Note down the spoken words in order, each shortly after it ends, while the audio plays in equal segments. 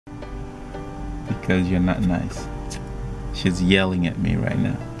because you're not nice. She's yelling at me right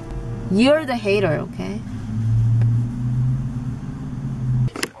now. You're the hater, okay?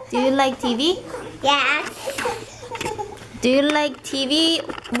 Do you like TV? Yes. Do you like TV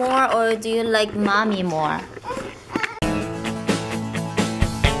more or do you like mommy more?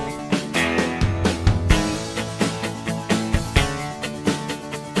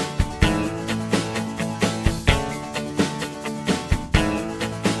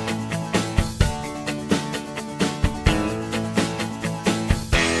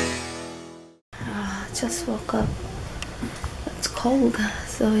 Just woke up. It's cold,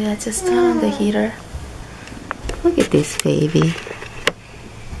 so yeah, just turn on the heater. Look at this baby.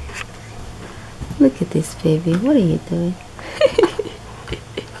 Look at this baby. What are you doing?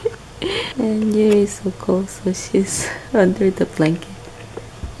 And Yuri is so cold, so she's under the blanket.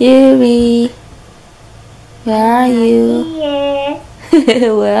 Yuri, where are you? Here.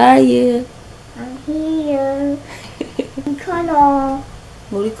 Where are you? I'm here. color.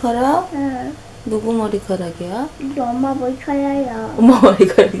 머리카락? 응. 누구 머리카락이야? 이게 엄마 머리카락이야. 엄마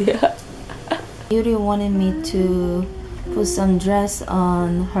머리카락이야? Yuri wanted me to put some dress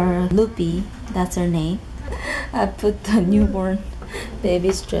on her Loopy. That's her name. I put the newborn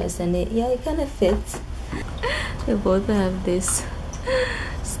baby's dress and it kind of fits. We both have these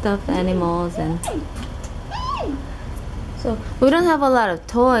stuffed animals and so we don't have a lot of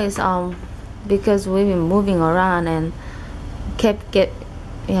toys because we've been moving around and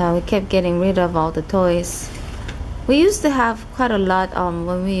we kept getting rid of all the toys. We used to have quite a lot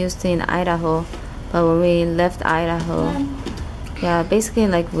when we used to in Idaho, but when we left Idaho, basically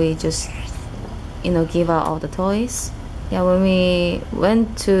like we just give out all the toys. When we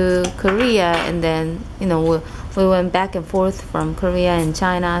went to Korea and then we went back and forth from Korea and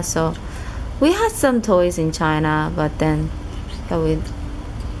China, so we had some toys in China, but then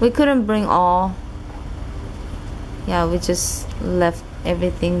we couldn't bring all. We just left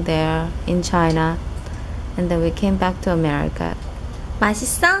everything there in China and then we came back to America.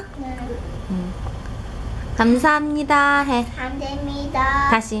 맛있어? 감사합니다 해. 감사합니다.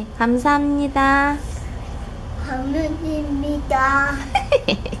 다시 감사합니다. 감사합니다.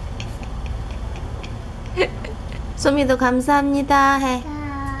 소미도 감사합니다 해.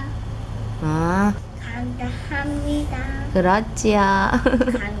 감사합니다. 그렇지요.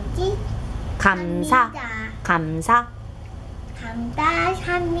 감지? 감사. 감사.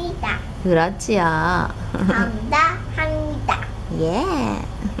 감사합니다. 그렇지요. 감사합니다. Yeah.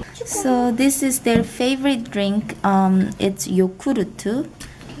 So this is their favorite drink. It's 요구르트.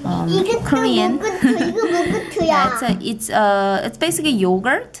 Korean. 이거 뭐구트야? It's basically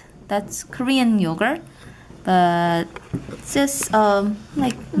yogurt. That's Korean yogurt, but it's just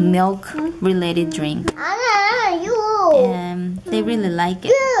like milk related drink. And they really like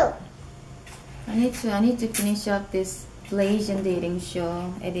it. I need to finish up this BLASIAN dating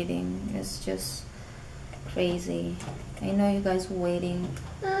show editing. It's just crazy. I know you guys waiting.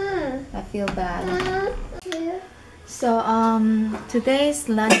 I feel bad. So today's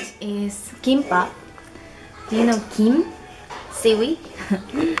lunch is kimbap. Do you know kim? Seaweed?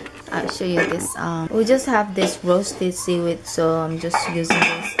 I'll show you this. We just have this roasted seaweed, so I'm just using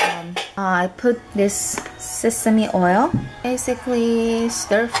this. I put this sesame oil. Basically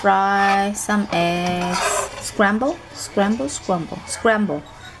stir fry some eggs. Scramble.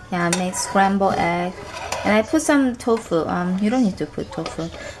 Yeah, I made scrambled egg. And I put some tofu. You don't need to put tofu,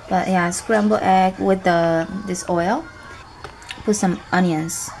 but yeah, scrambled egg with this oil. Put some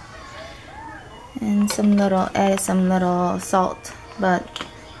onions and add some little salt, but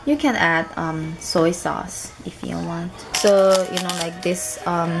you can add soy sauce if you want. So like this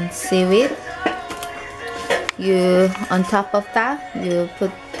seaweed, on top of that you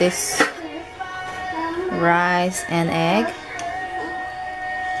put this rice and egg.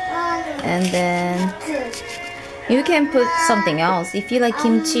 And then you can put something else if you like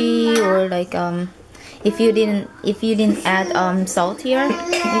kimchi, or like if you didn't add salt here,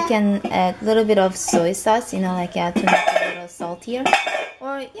 you can add a little bit of soy sauce, like to make it a little saltier,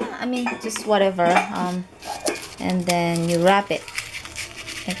 or just whatever. And then you wrap it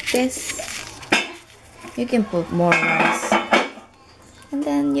like this. You can put more rice and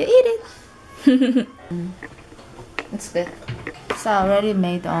then you eat it. It's good. So I already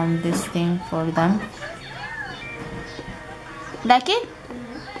made this thing for them. Like it?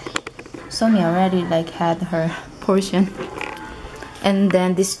 Somi already had her portion. And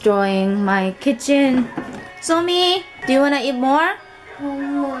then destroying my kitchen. Somi, do you wanna eat more?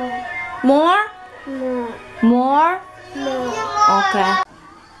 More. More? More. More? More. Okay.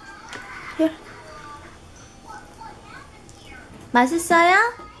 Here. 맛있어요?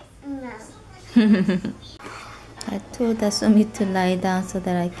 No. I told Dasomi to lie down so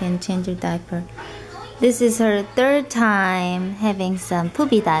that I can change her diaper. This is her third time having some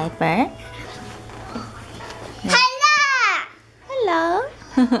poopy diaper. Hello.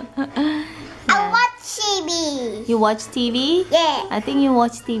 I watch TV. You watch TV? Yeah. I think you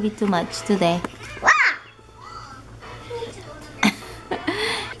watch TV too much today. Wow.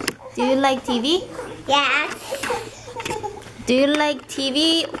 Do you like TV? Yeah. Do you like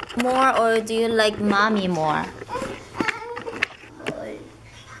TV more or do you like mommy more?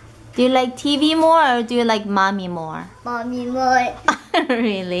 Do you like TV more or do you like mommy more? Mommy more.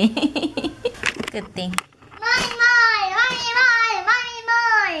 Really? Good thing. Mommy more. Mommy more. Mommy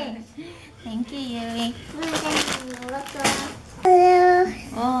more. Thank you, Yuri. Hello.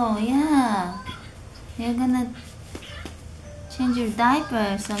 Oh, yeah. You're gonna change your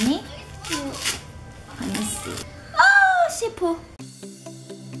diaper, Somi? Let me see. Oh, she poo.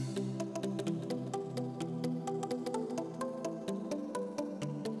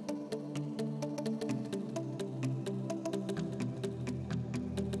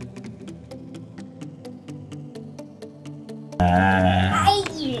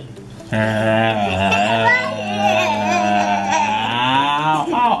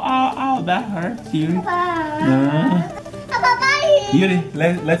 Ow, that hurts you. Yuri,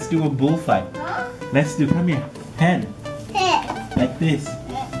 let's do a bullfight. Let's do, come here, hand, like this.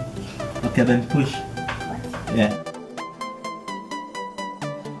 Okay, then push. Yeah.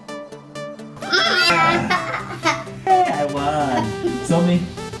 I won. Somi,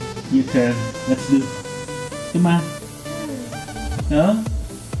 you turn. Let's do. Come on. No?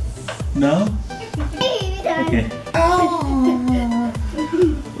 No? Okay.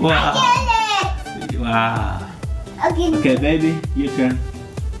 Wow. Wow. Okay, baby, your turn.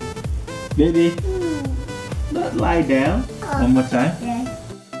 Baby, not lie down. One more time.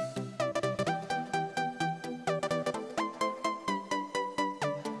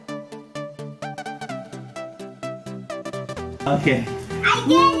 Okay. I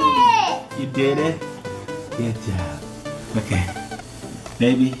did it. You did it? Good job. Okay.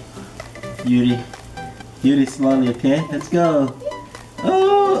 Baby, Yuri. Yuri, slowly, okay? Let's go.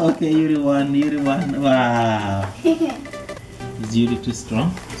 Oh, okay, Yuri won. Yuri won. Wow. Is Yuri too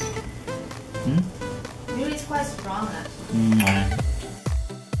strong? Yuri is quite strong, actually.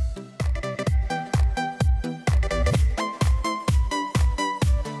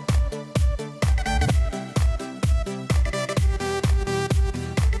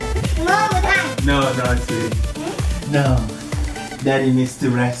 No, Yuri. No. Daddy needs to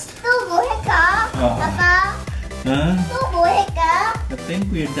rest. Huh? I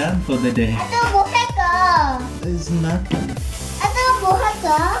think we're done for the day. There's nothing. I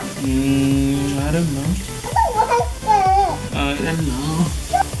don't know. I don't know.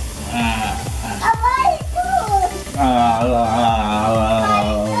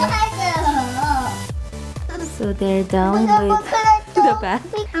 So they're done with the bath.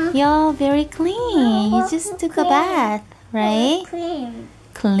 You're very clean. You just took a bath, right? Clean.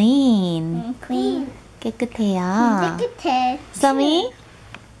 Clean. Clean. 깨끗해요. Somi,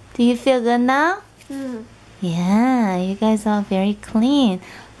 do you feel good now? Yeah, you guys are very clean.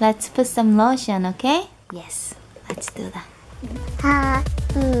 Let's put some lotion, okay? Yes, let's do that.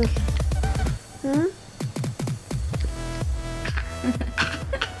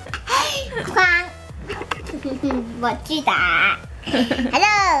 멋지다. 하나,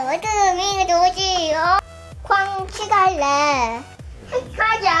 어둠이 도지. 쾅 치갈래.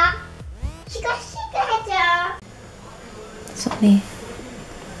 하자. 시가 하자. Somi,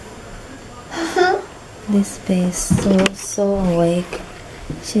 this baby is so awake.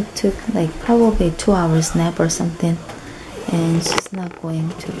 She took like probably 2 hours nap or something, and she's not going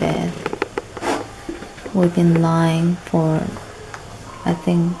to bed. We've been lying for I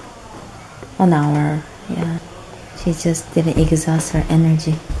think 1 hour. Yeah, she just didn't exhaust her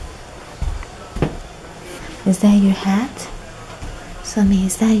energy. Is that your hat? Somi,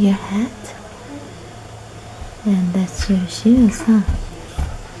 is that your hat? And that's your shoes, huh?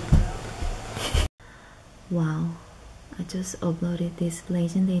 Wow, I just uploaded this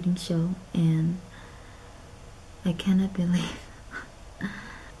BLASIAN dating show and I cannot believe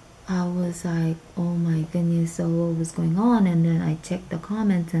I was like, oh my goodness, so what was going on? And then I checked the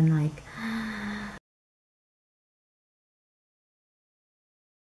comments and like